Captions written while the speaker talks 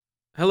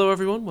Hello,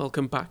 everyone.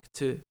 Welcome back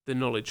to the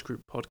Knowledge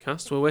Group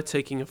podcast, where we're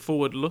taking a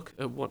forward look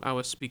at what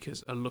our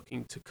speakers are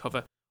looking to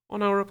cover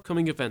on our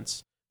upcoming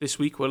events. This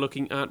week, we're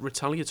looking at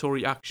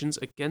retaliatory actions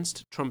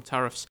against Trump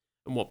tariffs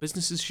and what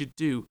businesses should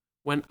do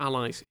when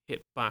allies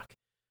hit back.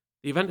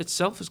 The event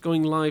itself is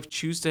going live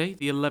Tuesday,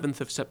 the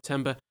 11th of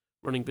September,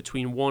 running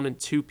between 1 and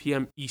 2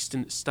 p.m.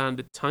 Eastern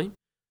Standard Time.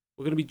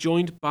 We're going to be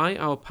joined by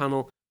our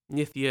panel,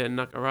 Nithya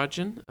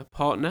Nagarajan, a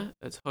partner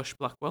at Hush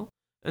Blackwell,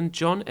 and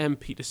John M.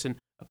 Peterson,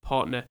 a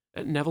partner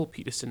at Neville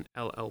Peterson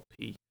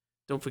LLP.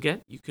 Don't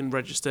forget, you can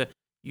register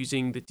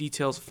using the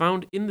details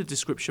found in the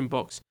description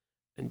box,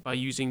 and by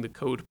using the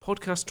code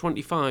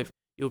podcast25,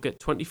 you'll get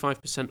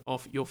 25%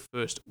 off your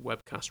first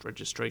webcast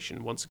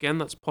registration. Once again,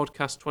 that's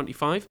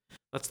podcast25.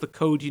 That's the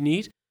code you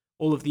need.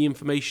 All of the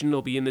information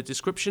will be in the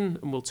description,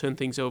 and we'll turn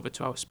things over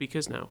to our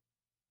speakers now.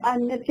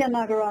 I'm Nithya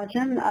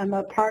Nagarajan. I'm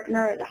a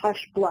partner at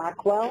Hush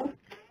Blackwell,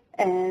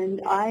 and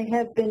I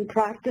have been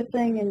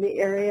practicing in the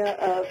area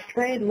of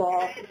trade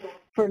law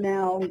for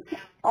now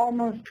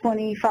almost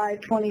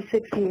 25,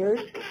 26 years.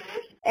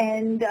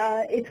 And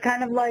it's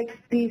kind of like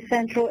the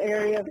central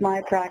area of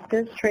my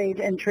practice, trade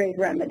and trade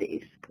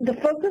remedies. The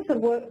focus of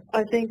what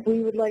I think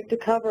we would like to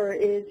cover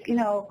is,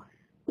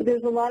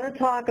 there's a lot of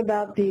talk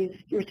about these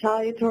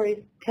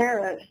retaliatory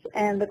tariffs,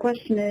 and the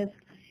question is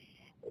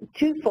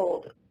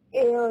twofold.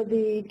 Are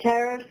the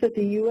tariffs that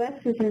the U.S.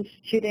 is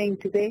instituting,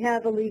 do they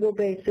have a legal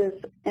basis,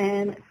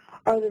 and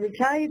are the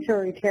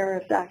retaliatory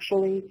tariffs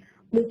actually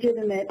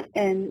legitimate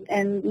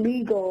and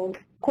legal,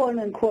 quote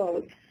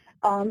unquote,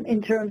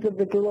 in terms of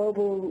the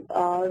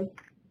global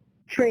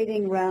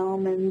trading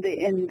realm and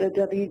the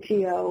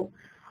WTO?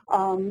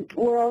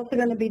 We're also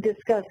going to be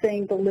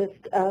discussing the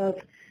list of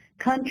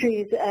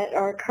countries that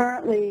are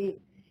currently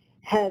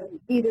have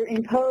either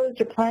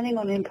imposed or planning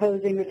on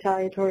imposing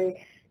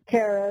retaliatory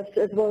tariffs,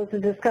 as well as a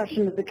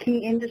discussion of the key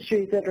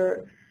industries that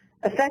are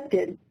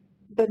affected.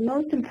 But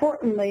most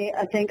importantly,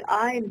 I think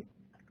I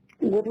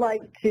would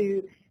like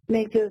to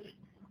make this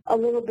a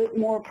little bit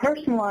more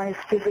personalized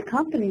to the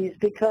companies,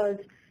 because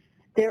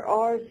there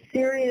are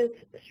serious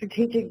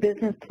strategic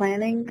business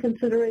planning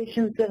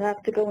considerations that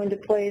have to go into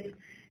place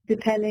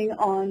depending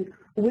on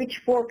which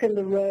fork in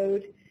the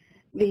road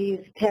these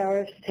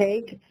tariffs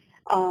take.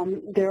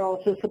 There are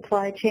also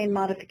supply chain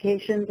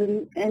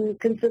modifications and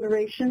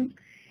considerations.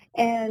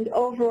 And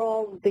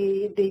overall,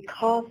 the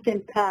cost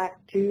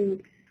impact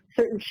to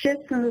certain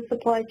shifts in the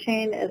supply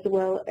chain, as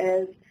well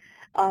as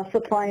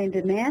supply and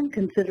demand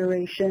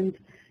considerations,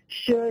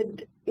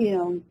 should,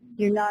 you're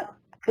not,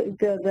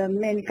 the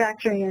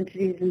manufacturing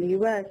entities in the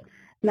U.S.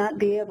 not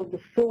be able to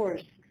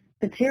source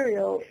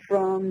material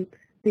from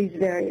these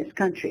various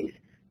countries.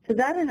 So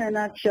that, in a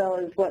nutshell,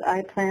 is what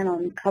I plan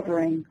on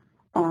covering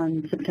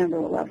on September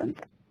 11th.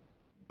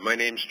 My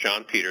name's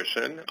John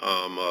Peterson.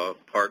 I'm a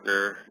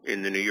partner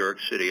in the New York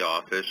City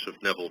office of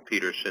Neville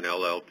Peterson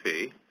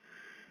LLP.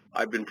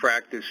 I've been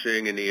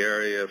practicing in the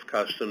area of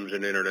customs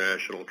and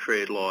international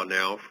trade law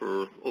now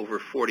for over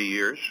 40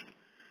 years.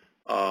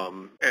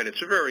 And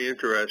it's a very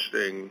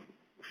interesting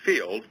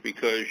field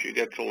because you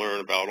get to learn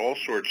about all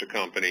sorts of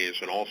companies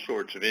and all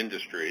sorts of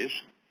industries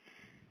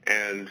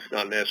and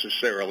not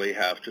necessarily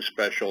have to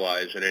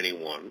specialize in any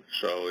one.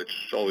 So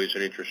it's always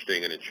an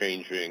interesting and a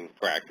changing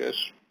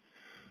practice.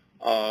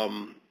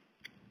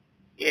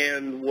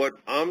 And what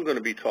I'm going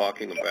to be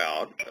talking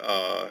about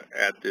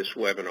at this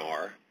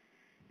webinar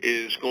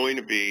is going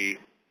to be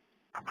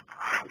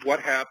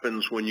what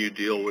happens when you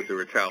deal with the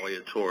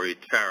retaliatory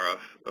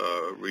tariff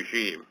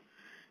regime.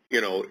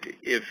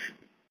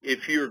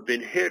 If you've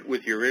been hit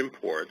with your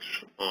imports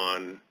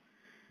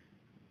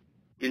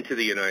into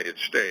the United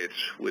States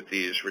with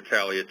these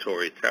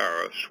retaliatory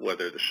tariffs,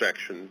 whether the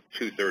Section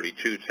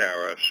 232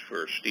 tariffs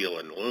for steel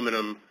and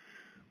aluminum,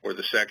 or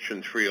the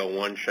Section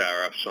 301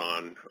 tariffs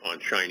on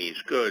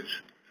Chinese goods,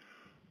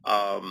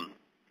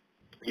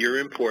 your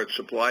import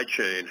supply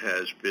chain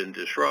has been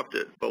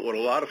disrupted. But what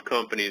a lot of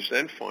companies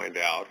then find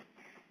out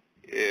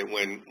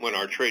when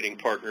our trading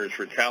partners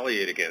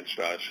retaliate against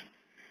us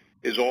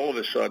is all of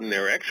a sudden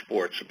their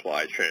export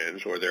supply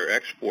chains or their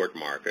export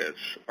markets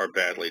are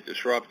badly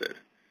disrupted.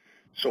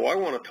 So I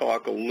want to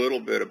talk a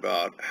little bit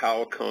about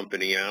how a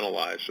company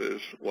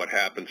analyzes what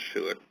happens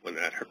to it when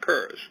that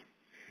occurs.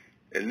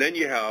 And then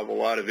you have a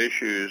lot of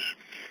issues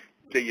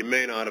that you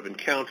may not have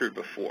encountered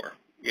before.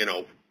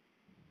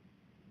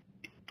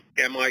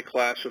 Am I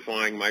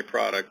classifying my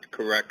product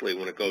correctly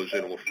when it goes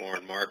into a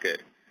foreign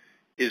market?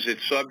 Is it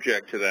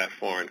subject to that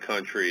foreign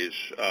country's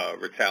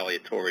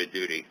retaliatory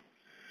duty?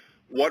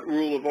 What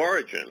rule of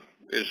origin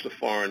is the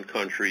foreign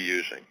country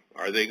using?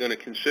 Are they going to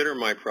consider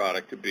my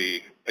product to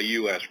be a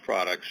U.S.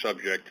 product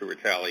subject to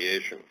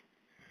retaliation?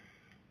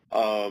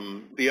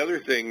 The other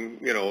thing,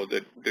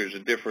 that there's a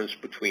difference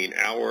between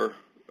our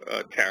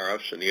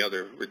tariffs and the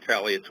other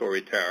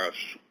retaliatory tariffs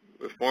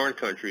that foreign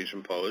countries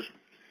impose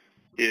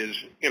is,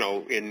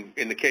 in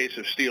the case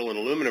of steel and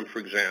aluminum, for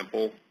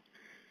example,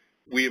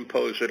 we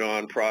impose it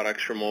on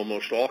products from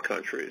almost all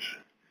countries.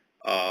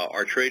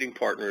 Our trading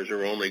partners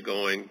are only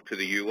going to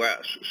the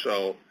U.S.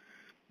 So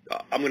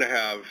I'm going to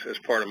have, as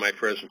part of my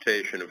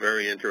presentation, a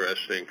very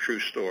interesting true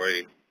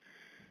story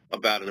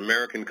about an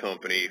American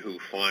company who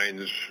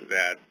finds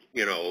that,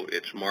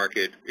 its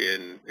market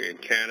in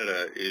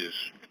Canada is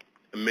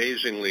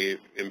amazingly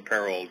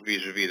imperiled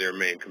vis-a-vis their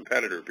main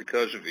competitor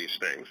because of these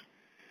things.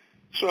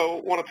 So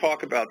I want to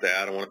talk about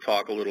that. I want to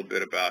talk a little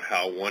bit about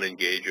how one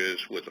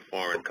engages with the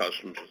Foreign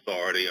Customs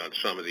Authority on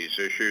some of these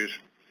issues.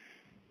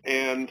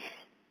 And,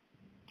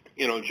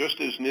 just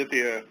as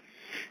Nithya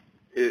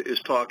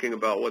is talking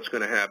about what's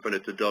going to happen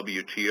at the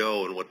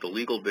WTO and what the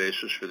legal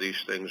basis for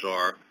these things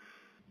are,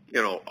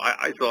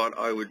 I thought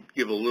I would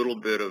give a little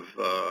bit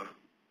of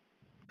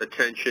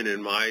attention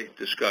in my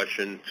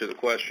discussion to the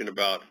question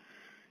about,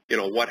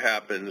 what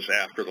happens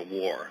after the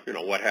war?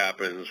 What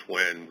happens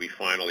when we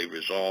finally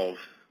resolve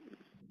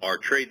our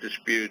trade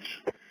disputes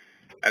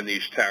and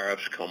these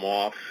tariffs come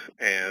off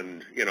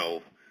and,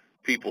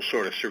 people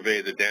sort of survey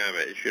the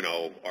damage.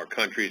 Our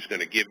country's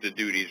going to give the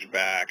duties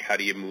back. How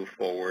do you move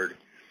forward?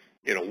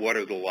 What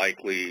are the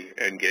likely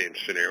endgame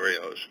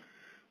scenarios?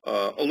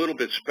 A little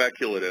bit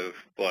speculative,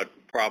 but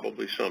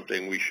probably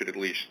something we should at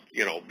least,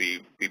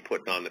 be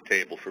putting on the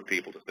table for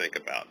people to think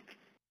about.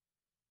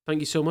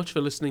 Thank you so much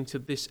for listening to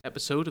this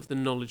episode of the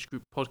Knowledge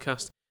Group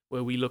podcast,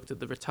 where we looked at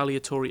the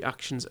retaliatory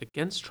actions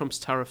against Trump's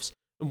tariffs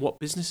and what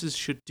businesses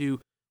should do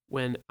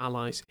when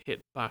allies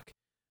hit back.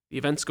 The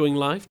event's going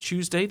live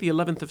Tuesday, the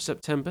 11th of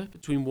September,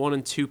 between 1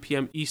 and 2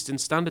 p.m. Eastern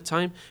Standard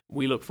Time.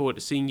 We look forward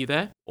to seeing you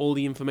there. All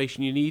the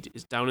information you need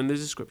is down in the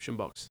description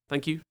box.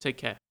 Thank you. Take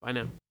care. Bye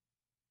now.